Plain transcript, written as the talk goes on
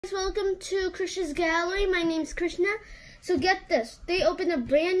Welcome to Krish's Gallery. My name's Krishna. So get this. They opened a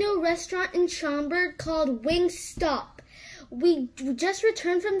brand new restaurant in Schaumburg called Wingstop. We just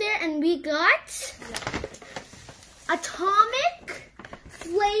returned from there and we got Atomic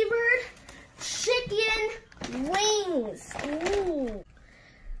flavored chicken wings. Ooh.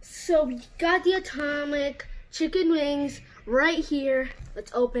 So we got the Atomic chicken wings right here.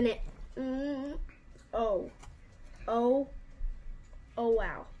 Let's open it. Oh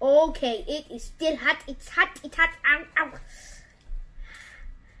wow. Okay, it is still hot. It's hot. It's hot. Ow, ow.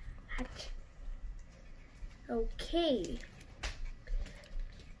 Hot. Okay.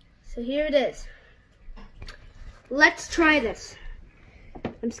 So here it is. Let's try this.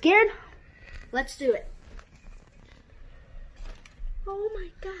 I'm scared. Let's do it. Oh my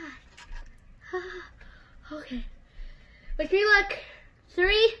god. Okay. Wish me luck.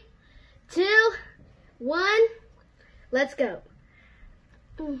 3, 2, 1. Let's go.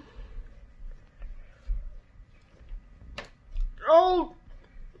 Oh,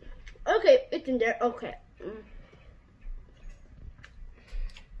 okay, it's in there. Okay.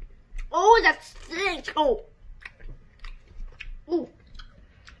 Oh, that stinks. Oh, ooh,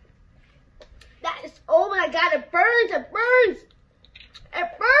 that is. Oh my god, it burns! It burns! It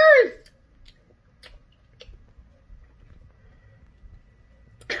burns!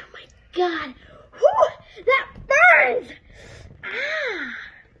 Oh my god! Whew, that burns! Ah.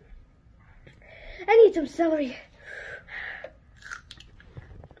 I need some celery.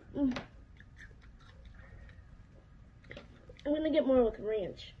 I'm gonna get more with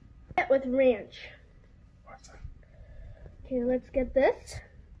ranch. With ranch. Okay, let's get this.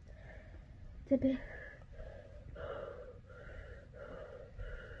 Dip it.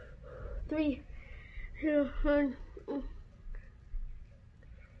 3, 2, 1.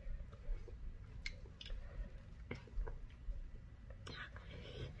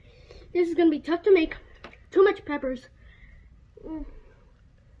 This is gonna be tough to make. Too much peppers.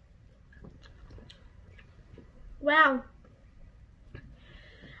 Wow.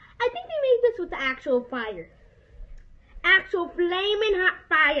 I think they made this with the actual fire. Actual flaming hot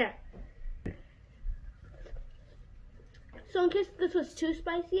fire. So in case this was too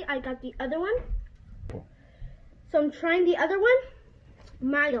spicy, I got the other one. So I'm trying the other one.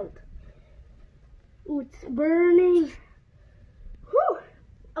 Mild. Ooh, it's burning. Whew.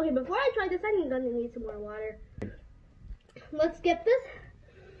 Okay, before I try this, I'm gonna need some more water. Let's get this.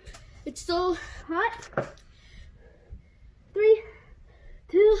 It's so hot. 3,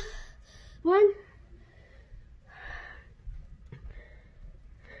 2, 1.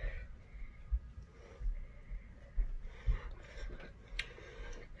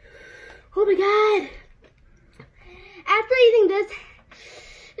 Oh my god. After eating this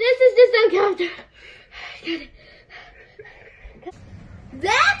is just uncomfortable.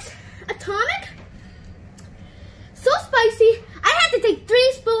 That Atomic, so spicy, I had to take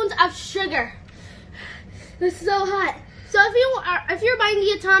 3 spoons of sugar. It's so hot. So if you're buying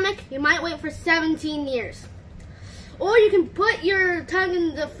the Atomic, you might wait for 17 years. Or you can put your tongue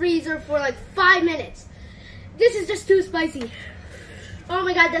in the freezer for like 5 minutes. This is just too spicy. Oh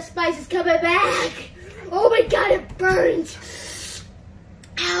my god, the spice is coming back. Oh my god, it burns.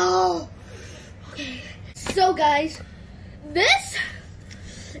 Ow. Okay. So guys, this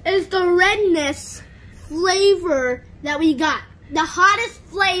is the redness flavor that we got. The hottest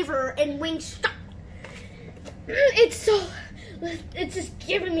flavor in Wingstop. It's just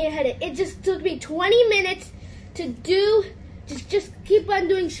giving me a headache. It just took me 20 minutes to do, just keep on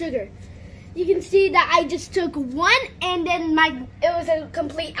doing sugar. You can see that I just took one and then it was a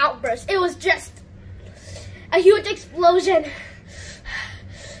complete outburst. It was just a huge explosion.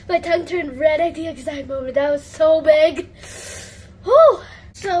 My tongue turned red at the exact moment. That was so big. Whew.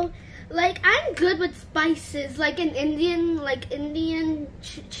 So, like, I'm good with spices, like an Indian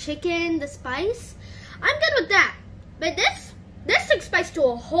chicken, the spice. I'm good with that. But this took spice to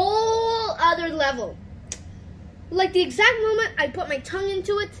a whole other level. Like, the exact moment I put my tongue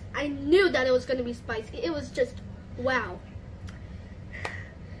into it, I knew that it was going to be spicy. It was just, wow.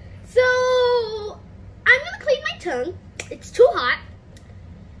 So, I'm going to clean my tongue. It's too hot.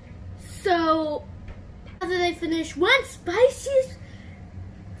 So, now that I finished one spiciest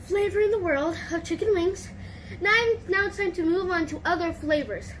flavor in the world of chicken wings, now it's time to move on to other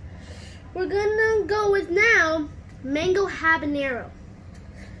flavors. We're gonna go with now mango habanero.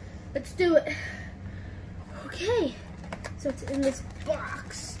 Let's do it. Okay, so it's in this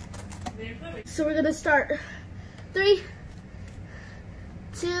box. So we're gonna start. 3,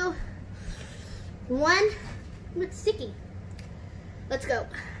 2, 1. It's sticky. Let's go.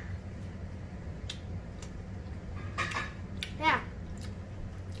 Yeah.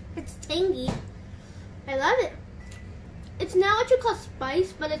 It's tangy. I love it. It's not what you call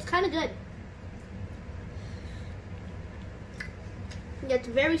spice, but it's kind of good. Yeah, it's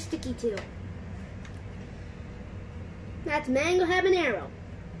very sticky too. That's mango habanero.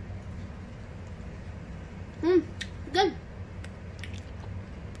 Good.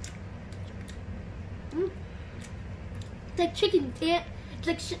 It's like chicken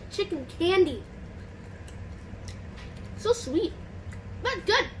chicken candy. So sweet, but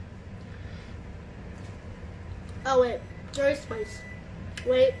good. Oh wait, there is spice.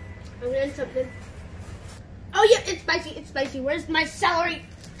 Wait, I'm getting something. Oh yeah, it's spicy. It's spicy. Where's my celery?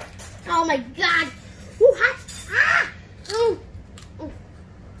 Oh my god. Ooh, hot. Ah.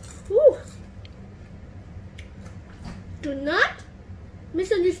 Ooh. Do not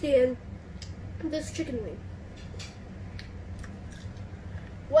misunderstand this chicken wing.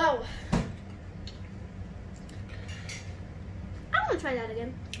 Wow. I want to try that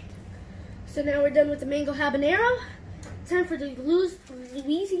again. So now we're done with the mango habanero. Time for the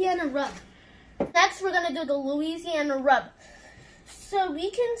Louisiana rub. Next, we're going to do the Louisiana rub. So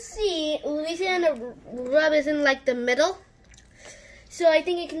we can see Louisiana rub is in like the middle. So I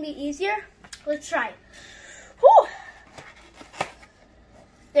think it can be easier. Let's try. Whew.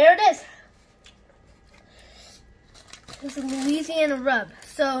 There it is. This is Louisiana rub.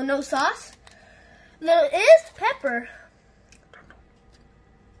 So no sauce. There is pepper.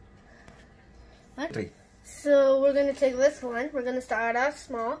 What? So we're going to take this one. We're going to start off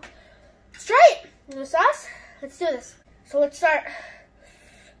small. Straight. No sauce. Let's do this. So let's start.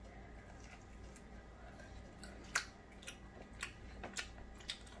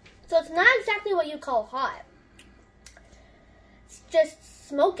 So it's not exactly what you call hot. It's just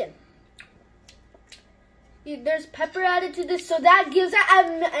smoking. There's pepper added to this, so that gives it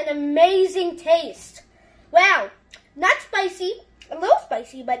an amazing taste. Wow. Not spicy. A little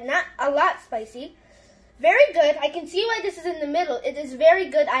spicy, but not a lot spicy. Very good. I can see why this is in the middle. It is very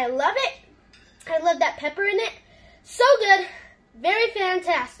good. I love it. I love that pepper in it. So good. Very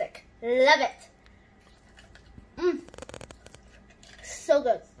fantastic. Love it. So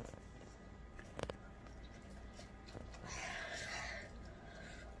good.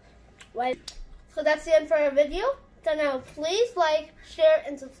 So that's the end for our video. So now please like, share,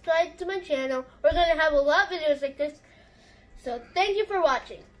 and subscribe to my channel. We're going to have a lot of videos like this. So thank you for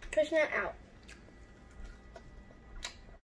watching. Krishna out.